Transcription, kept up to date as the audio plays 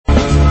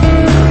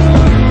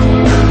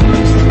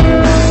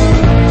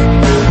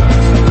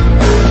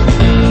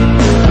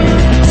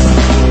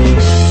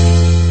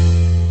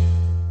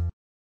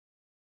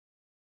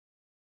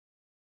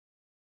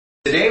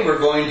Today we're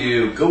going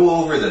to go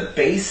over the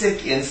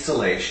basic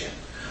installation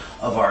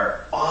of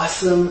our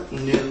awesome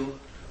new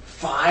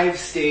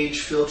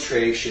 5-stage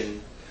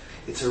filtration.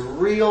 It's a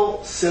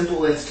real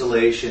simple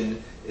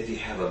installation if you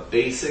have a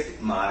basic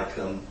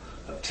modicum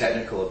of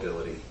technical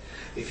ability.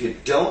 If you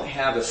don't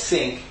have a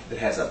sink that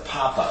has a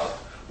pop-out,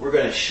 we're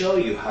going to show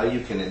you how you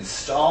can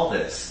install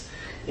this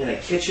in a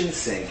kitchen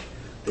sink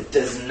that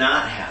does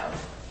not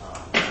have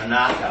a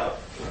knockout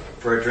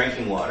for a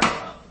drinking water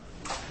pump.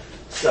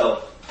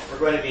 So we're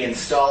going to be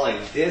installing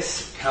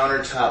this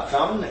countertop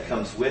fountain that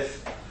comes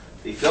with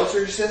the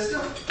filter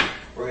system.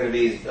 We're going to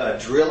be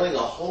drilling a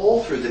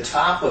hole through the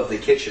top of the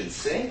kitchen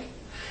sink,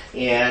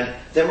 and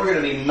then we're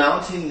going to be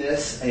mounting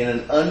this in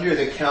an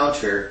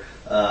under-the-counter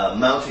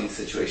mounting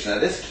situation. Now,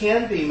 this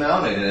can be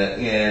mounted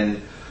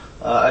in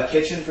a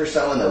kitchen for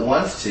someone that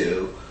wants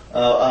to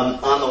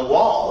on the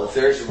wall, if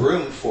there's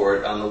room for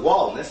it on the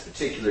wall. In this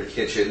particular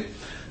kitchen,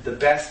 the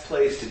best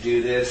place to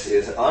do this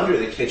is under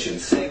the kitchen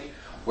sink,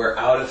 where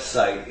out of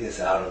sight is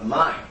out of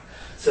mind.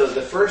 So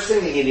the first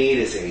thing that you need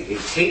is a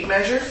tape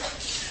measure.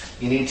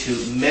 You need to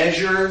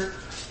measure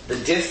the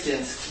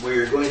distance where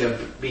you're going to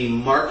be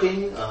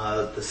marking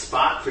the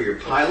spot for your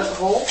pilot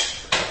hole.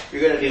 You're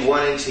going to be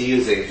wanting to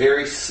use a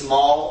very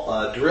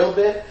small drill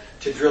bit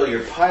to drill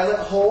your pilot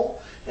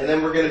hole, and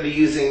then we're going to be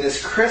using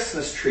this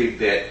Christmas tree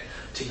bit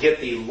to get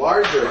the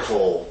larger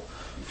hole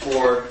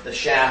for the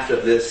shaft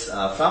of this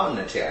fountain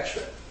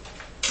attachment.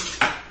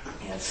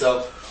 And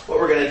so what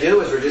we're going to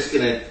do is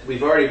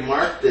we've already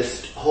marked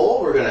this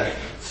hole. We're going to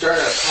start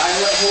our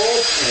pilot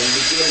hole and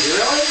begin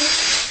drilling.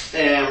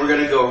 And we're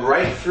going to go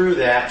right through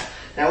that.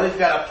 Now we've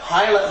got a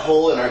pilot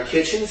hole in our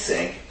kitchen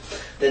sink.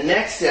 The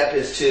next step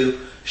is to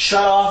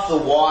shut off the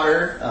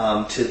water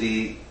to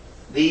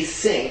these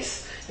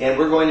sinks. And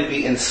we're going to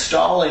be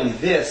installing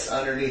this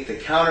underneath the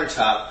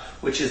countertop,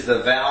 which is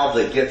the valve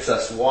that gets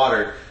us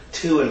water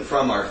to and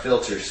from our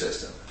filter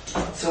system.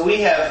 So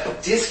we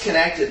have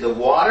disconnected the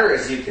water,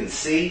 as you can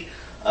see.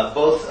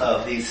 Both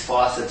of these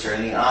faucets are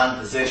in the on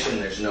position.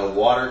 There's no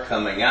water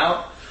coming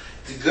out.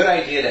 It's a good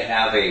idea to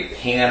have a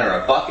pan or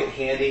a bucket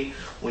handy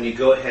when you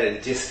go ahead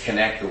and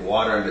disconnect the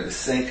water under the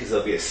sink, because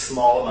there'll be a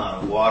small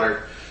amount of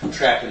water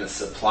trapped in the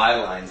supply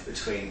lines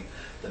between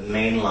the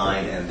main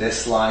line and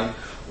this line.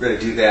 We're going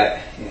to do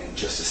that in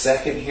just a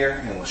second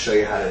here, and we'll show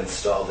you how to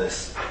install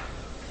this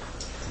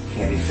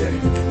handy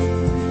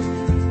fitting.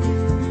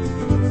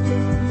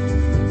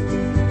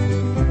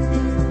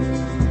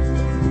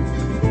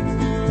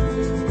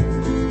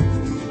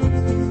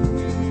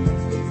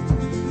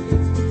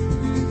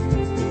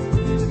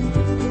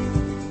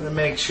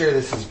 Make sure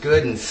this is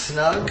good and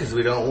snug because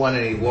we don't want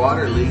any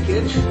water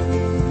leakage.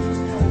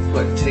 And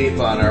we'll put tape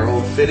on our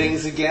old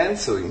fittings again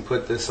so we can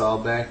put this all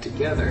back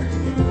together.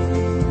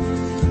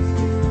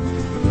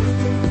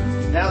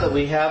 Now that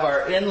we have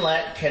our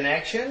inlet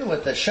connection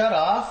with the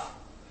shutoff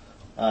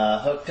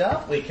hooked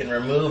up, we can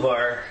remove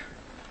our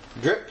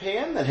drip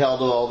pan that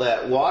held all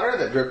that water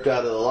that dripped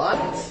out of the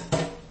lines.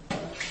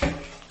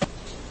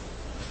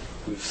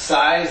 We've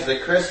sized the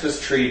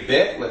Christmas tree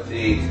bit with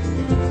the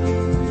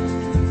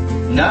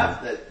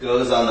nut that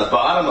goes on the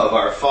bottom of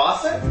our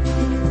faucet,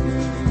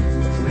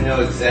 so we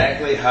know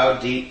exactly how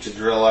deep to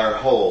drill our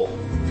hole.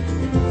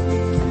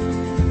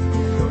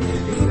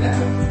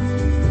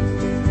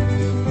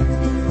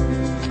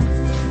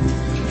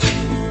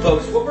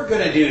 Folks, what we're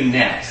going to do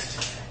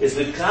next is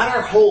we've got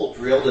our hole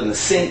drilled in the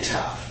sink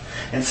top,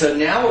 and so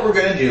now what we're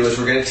going to do is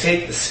we're going to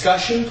take the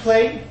scutcheon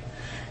plate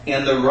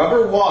and the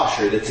rubber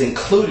washer that's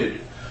included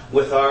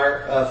with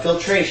our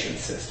filtration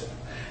system,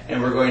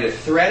 and we're going to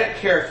thread it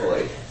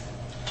carefully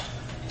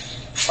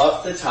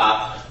up the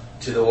top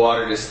to the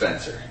water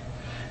dispenser.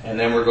 And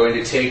then we're going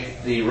to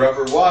take the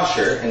rubber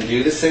washer and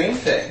do the same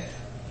thing.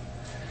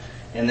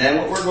 And then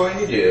what we're going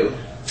to do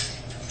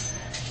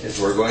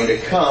is we're going to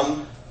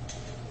come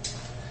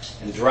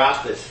and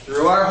drop this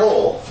through our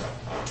hole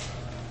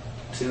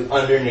to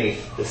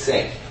underneath the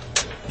sink.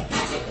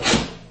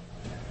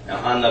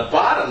 Now on the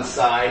bottom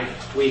side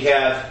we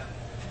have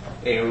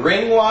a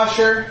ring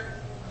washer,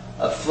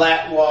 a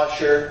flat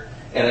washer,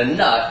 and a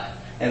nut.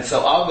 And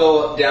so I'll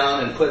go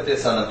down and put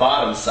this on the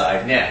bottom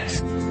side next.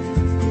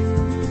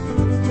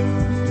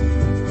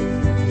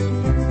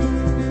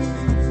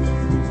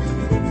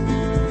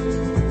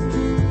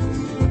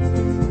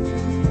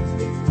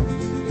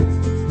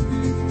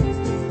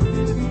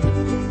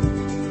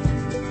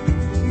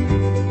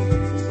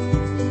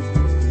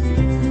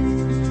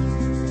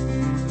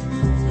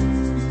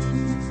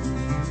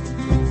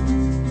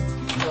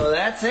 So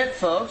that's it,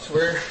 folks.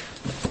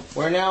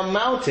 We're now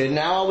mounted.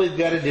 Now all we've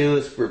got to do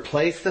is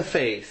replace the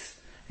face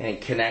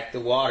and connect the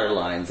water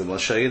lines, and we'll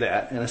show you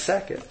that in a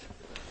second.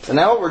 So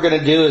now what we're going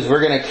to do is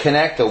we're going to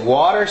connect a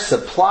water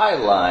supply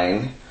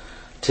line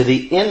to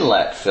the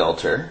inlet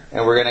filter,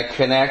 and we're going to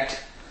connect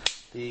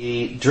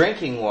the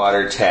drinking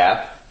water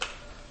tap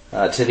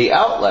to the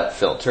outlet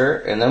filter,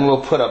 and then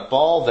we'll put a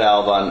ball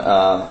valve on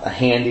a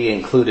handy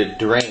included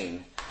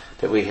drain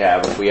that we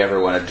have if we ever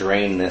want to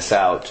drain this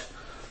out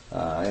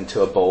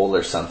into a bowl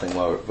or something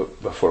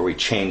before we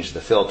change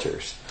the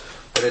filters.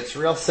 but it's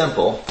real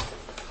simple.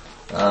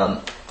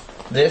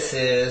 This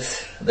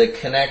is the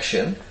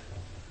connection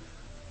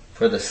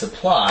for the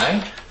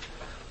supply.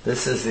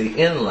 This is the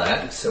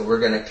inlet, so we're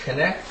going to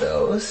connect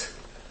those.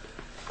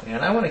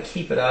 And I want to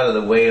keep it out of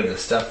the way of the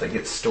stuff that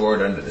gets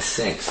stored under the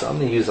sink, so I'm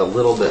going to use a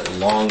little bit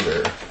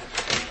longer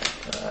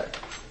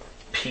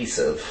piece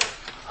of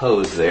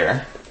hose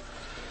there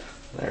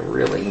that I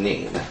really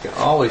need. I can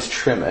always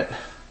trim it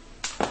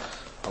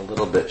a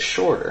little bit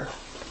shorter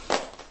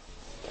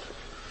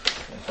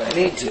if I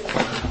need to.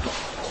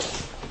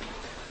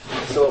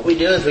 So what we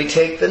do is we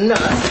take the nut,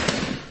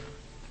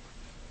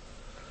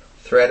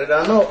 thread it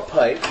on the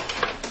pipe,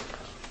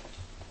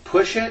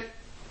 push it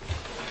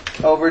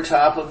over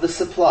top of the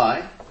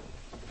supply.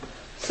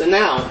 So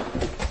now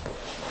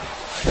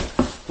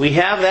we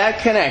have that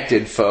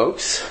connected,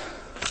 folks,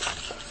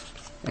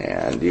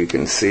 and you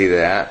can see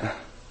that.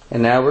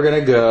 And now we're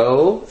going to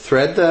go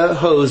thread the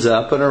hose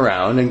up and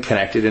around and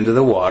connect it into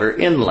the water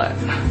inlet.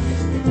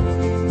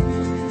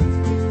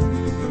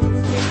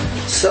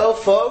 So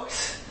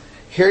folks,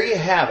 here you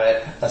have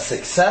it, a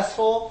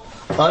successful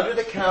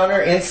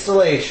under-the-counter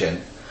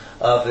installation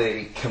of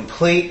the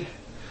complete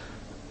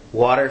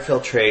water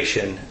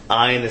filtration,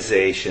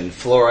 ionization,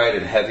 fluoride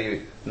and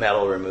heavy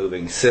metal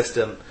removing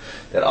system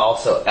that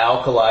also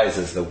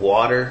alkalizes the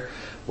water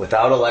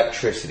without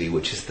electricity,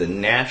 which is the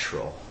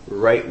natural,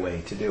 right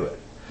way to do it.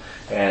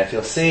 And if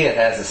you'll see, it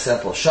has a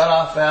simple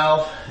shut-off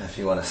valve. If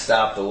you want to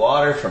stop the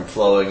water from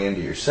flowing into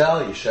your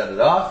cell, you shut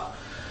it off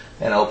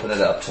and open it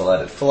up to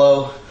let it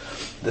flow.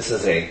 This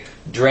is a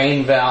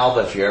drain valve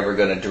if you're ever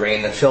going to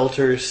drain the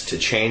filters to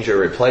change or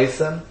replace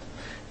them.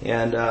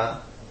 And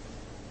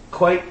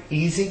quite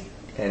easy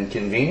and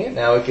convenient.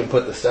 Now we can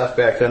put the stuff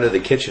back under the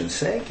kitchen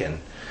sink, and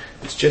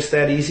it's just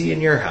that easy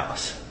in your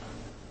house.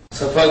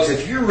 So folks,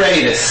 if you're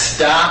ready to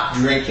stop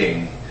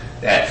drinking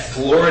that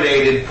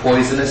fluoridated,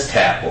 poisonous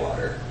tap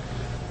water,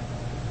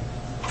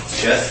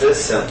 just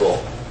this simple.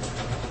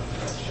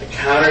 The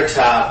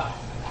countertop,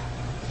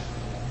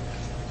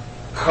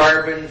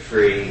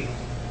 carbon-free,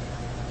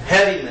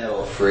 heavy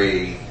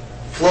metal-free,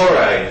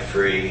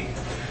 fluoride-free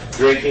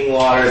drinking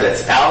water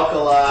that's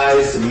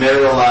alkalized,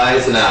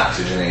 mineralized, and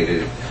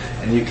oxygenated.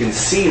 And you can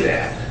see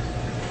that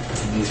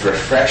in these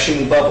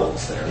refreshing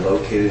bubbles that are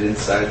located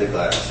inside the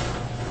glass.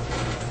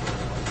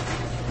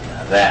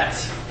 Now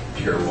that's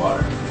pure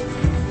water.